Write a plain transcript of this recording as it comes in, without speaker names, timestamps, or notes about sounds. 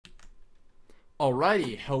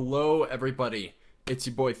Alrighty, hello everybody, it's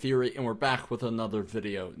your boy Theory, and we're back with another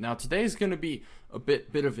video. Now today's going to be a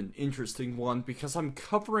bit of an interesting one because I'm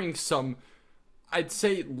covering some, I'd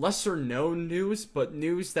say, lesser known news, but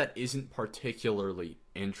news that isn't particularly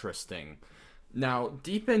interesting. Now,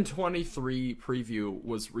 Deepin 23 preview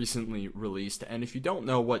was recently released, and if you don't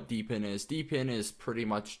know what Deepin is pretty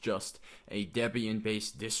much just a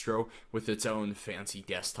Debian-based distro with its own fancy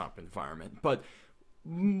desktop environment. But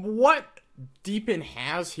what Deepin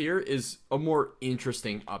has here is a more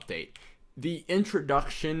interesting update. The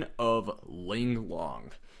introduction of Linglong.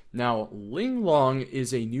 Now, Linglong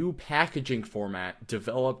is a new packaging format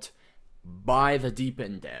developed by the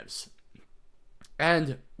Deepin devs.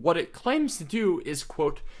 And what it claims to do is,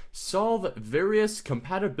 quote, solve various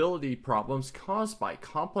compatibility problems caused by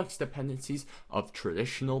complex dependencies of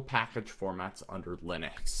traditional package formats under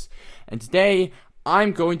Linux. And today,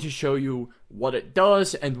 I'm going to show you what it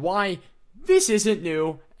does and why this isn't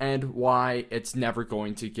new and why it's never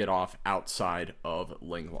going to get off outside of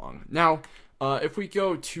Linglong. Now, if we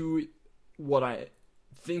go to what I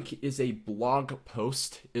think is a blog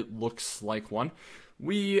post, it looks like one.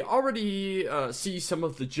 We already see some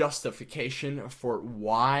of the justification for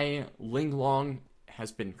why Linglong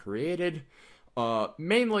has been created.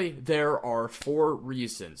 Mainly, there are 4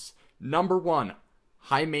 reasons. Number 1,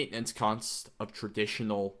 high maintenance costs of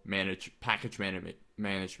traditional package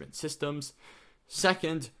management systems.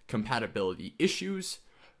 Second, compatibility issues,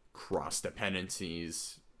 cross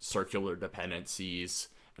dependencies, circular dependencies,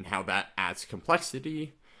 and how that adds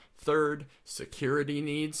complexity. Third, security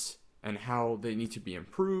needs and how they need to be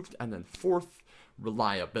improved. And then fourth,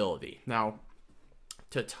 reliability. Now,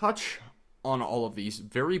 to touch on all of these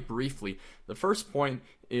very briefly, the first point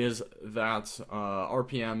is that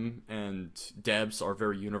RPM and debs are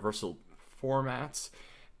very universal formats,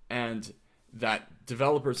 and that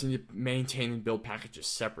developers need to maintain and build packages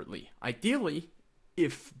separately. Ideally,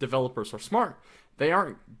 if developers are smart, they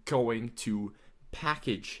aren't going to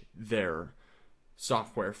package their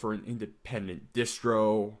software for an independent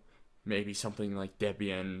distro, maybe something like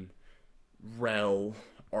Debian, RHEL,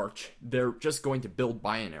 Arch. They're just going to build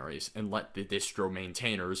binaries and let the distro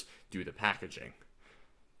maintainers do the packaging,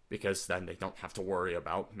 because then they don't have to worry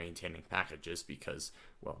about maintaining packages because,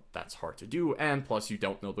 well, that's hard to do, and plus you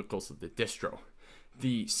don't know the goals of the distro.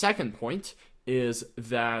 The second point is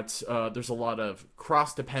that there's a lot of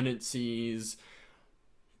cross-dependencies,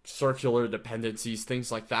 circular dependencies,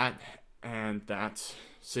 things like that, and that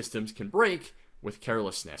systems can break with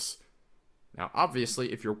carelessness. Now,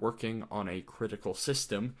 obviously, if you're working on a critical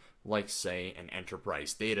system, like, say, an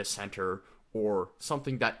enterprise data center, or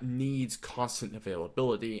something that needs constant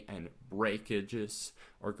availability and breakages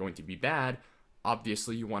are going to be bad,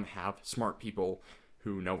 obviously you want to have smart people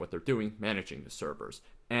who know what they're doing managing the servers.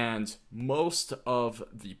 And most of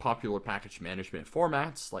the popular package management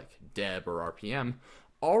formats, like Deb or RPM,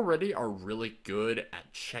 already are really good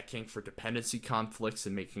at checking for dependency conflicts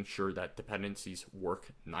and making sure that dependencies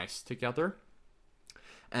work nice together.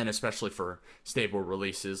 And especially for stable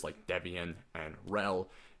releases like Debian and RHEL,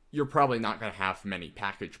 you're probably not going to have many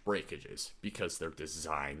package breakages because they're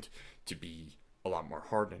designed to be a lot more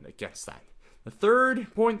hardened against that. The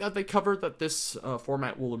third point that they cover that this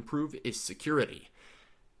format will improve is security.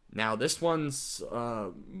 Now, this one's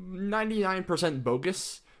 99%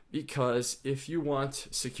 bogus, because if you want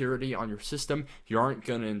security on your system, you aren't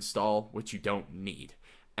going to install what you don't need.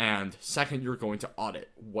 And second, you're going to audit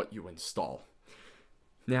what you install.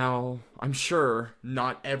 Now, I'm sure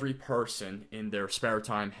not every person in their spare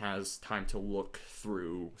time has time to look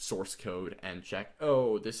through source code and check,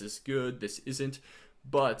 oh, this is good, this isn't.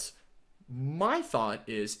 But my thought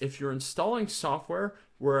is, if you're installing software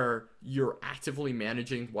where you're actively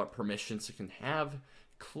managing what permissions it can have,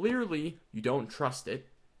 clearly you don't trust it,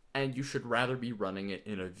 and you should rather be running it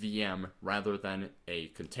in a VM rather than a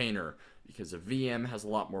container, because a VM has a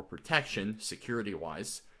lot more protection,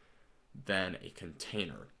 security-wise, than a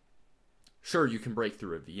container. Sure, you can break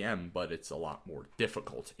through a VM, but it's a lot more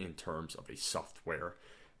difficult in terms of a software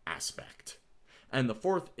aspect. And the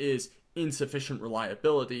fourth is insufficient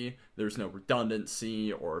reliability. There's no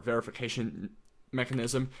redundancy or verification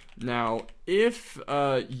mechanism. Now, if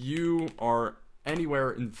you are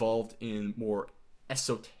anywhere involved in more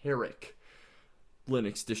esoteric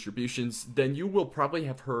Linux distributions, then you will probably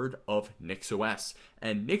have heard of NixOS.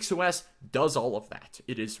 And NixOS does all of that.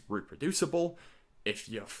 It is reproducible. If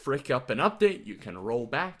you frick up an update, you can roll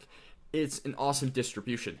back. It's an awesome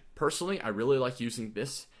distribution. Personally, I really like using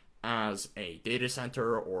this as a data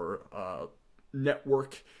center or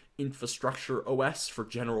network infrastructure OS for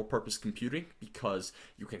general purpose computing, because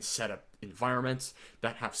you can set up environments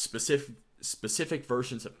that have specific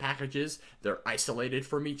versions of packages. They're isolated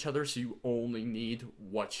from each other, so you only need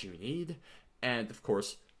what you need. And, of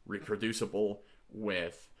course, reproducible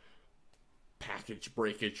with package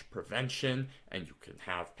breakage prevention, and you can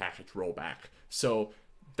have package rollback. So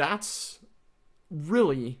that's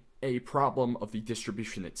really a problem of the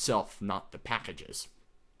distribution itself, not the packages.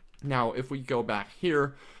 Now, if we go back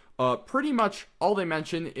here, pretty much all they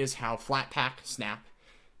mention is how Flatpak, Snap,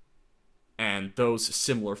 and those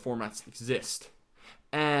similar formats exist.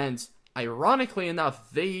 And ironically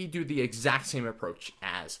enough, they do the exact same approach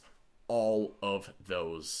as all of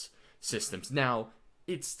those systems. Now,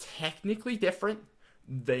 it's technically different.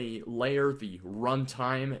 They layer the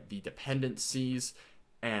runtime, the dependencies,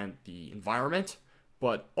 and the environment,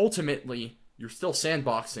 but ultimately, you're still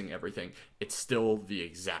sandboxing everything. It's still the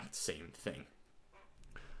exact same thing.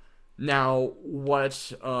 Now, what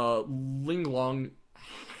Linglong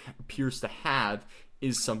appears to have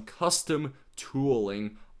is some custom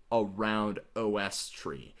tooling around OS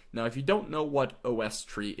tree. Now, if you don't know what OS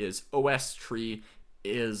tree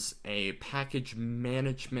is a package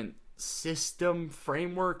management system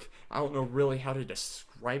framework. I don't know really how to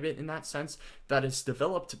describe it in that sense. That is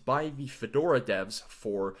developed by the Fedora devs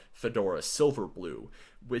for Fedora Silverblue,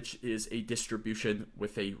 which is a distribution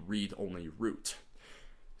with a read-only root.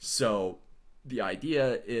 So the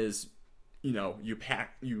idea is, you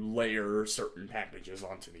layer certain packages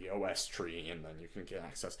onto the OS tree and then you can get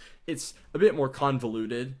access. It's a bit more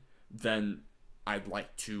convoluted than I'd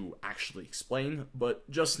like to actually explain, but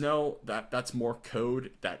just know that that's more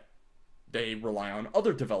code that they rely on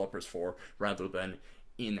other developers for rather than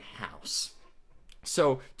in-house.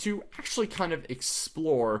 So to actually kind of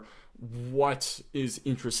explore what is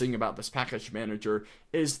interesting about this package manager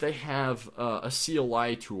is they have a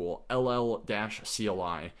CLI tool,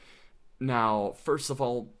 LL-CLI. Now, first of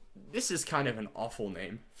all, this is kind of an awful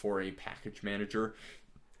name for a package manager.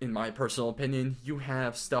 In my personal opinion, you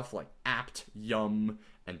have stuff like apt, yum,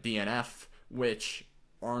 and DNF, which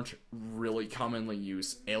aren't really commonly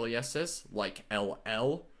used aliases, like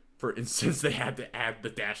LL. For instance, they had to add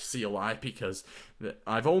the -CLI because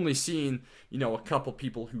I've only seen, a couple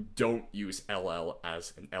people who don't use LL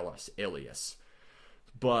as an LS alias.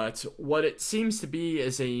 But what it seems to be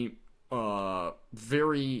is a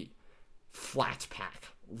very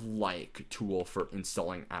Flatpak-like tool for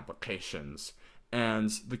installing applications.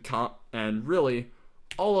 And really,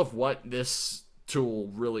 all of what this tool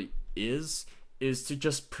really is to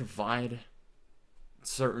just provide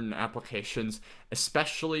certain applications,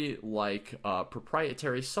 especially like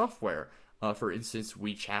proprietary software. For instance,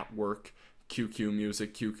 WeChat Work, QQ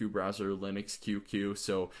Music, QQ Browser, Linux QQ.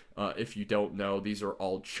 So if you don't know, these are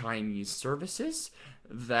all Chinese services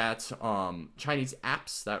that Chinese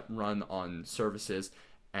apps that run on services,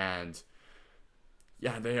 and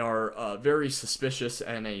yeah, they are very suspicious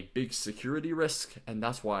and a big security risk, and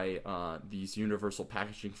that's why these universal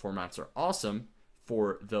packaging formats are awesome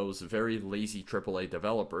for those very lazy AAA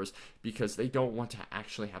developers, because they don't want to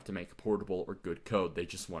actually have to make portable or good code. They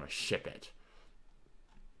just want to ship it.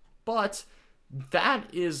 But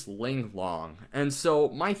that is Linglong, and so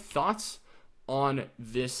my thoughts on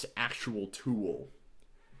this actual tool.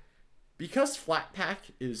 Because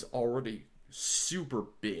Flatpak is already super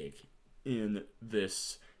big in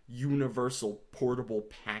this universal portable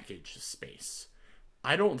package space,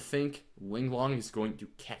 I don't think Linglong is going to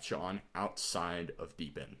catch on outside of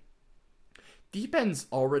Deepin. Deepin's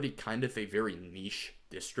already kind of a very niche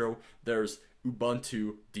distro. There's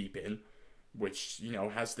Ubuntu Deepin, which,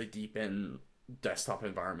 has the Deepin desktop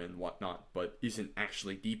environment and whatnot, but isn't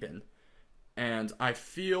actually Deepin. And I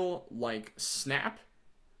feel like Snap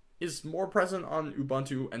is more present on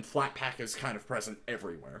Ubuntu, and Flatpak is kind of present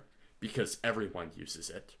everywhere, because everyone uses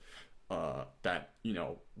it, that,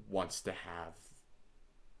 wants to have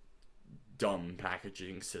dumb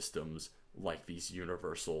packaging systems like these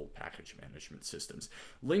universal package management systems.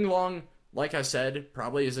 Linglong, like I said,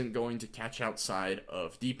 probably isn't going to catch outside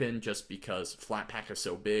of Deepin just because Flatpak is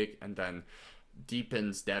so big, and then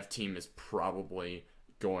Deepin's dev team is probably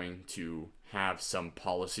going to have some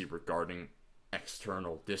policy regarding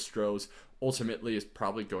external distros. Ultimately, is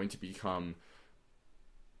probably going to become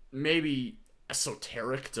maybe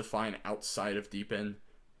esoteric to find outside of Deepin,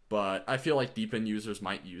 but I feel like Deepin users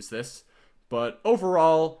might use this. But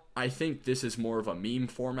overall, I think this is more of a meme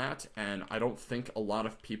format, and I don't think a lot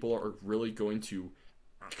of people are really going to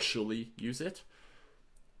actually use it.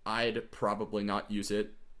 I'd probably not use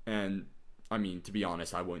it, and I mean, to be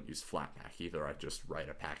honest, I wouldn't use Flatpak either. I'd just write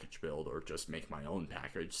a package build or just make my own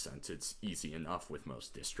package, since it's easy enough with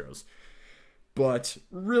most distros. But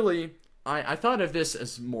really, I thought of this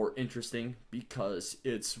as more interesting because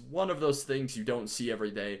it's one of those things you don't see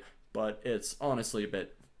every day, but it's honestly a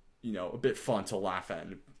bit, a bit fun to laugh at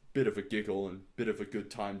and a bit of a giggle and a bit of a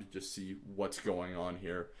good time to just see what's going on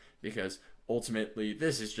here. Because ultimately,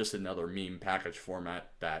 this is just another meme package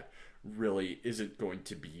format that really isn't going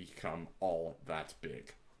to become all that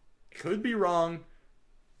big. Could be wrong,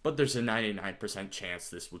 but there's a 99% chance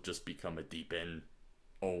this will just become a Deepin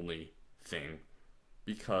only thing,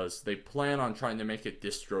 because they plan on trying to make it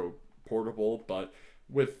distro portable, but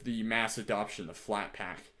with the mass adoption of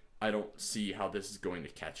Flatpak, I don't see how this is going to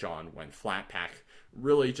catch on when Flatpak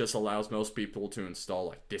really just allows most people to install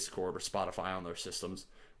like Discord or Spotify on their systems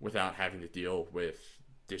without having to deal with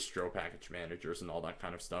distro package managers and all that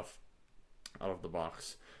kind of stuff out of the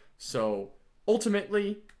box. So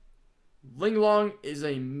ultimately, Linglong is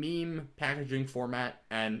a meme packaging format,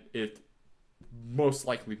 and it most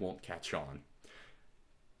likely won't catch on.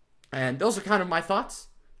 And those are kind of my thoughts.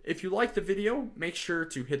 If you like the video, make sure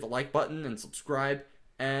to hit the like button and subscribe.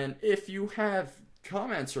 And if you have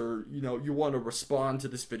comments or, you want to respond to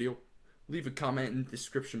this video, leave a comment in the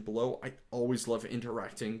description below. I always love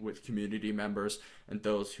interacting with community members and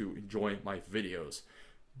those who enjoy my videos.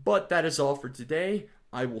 But that is all for today.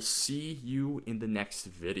 I will see you in the next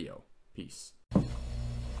video. Peace.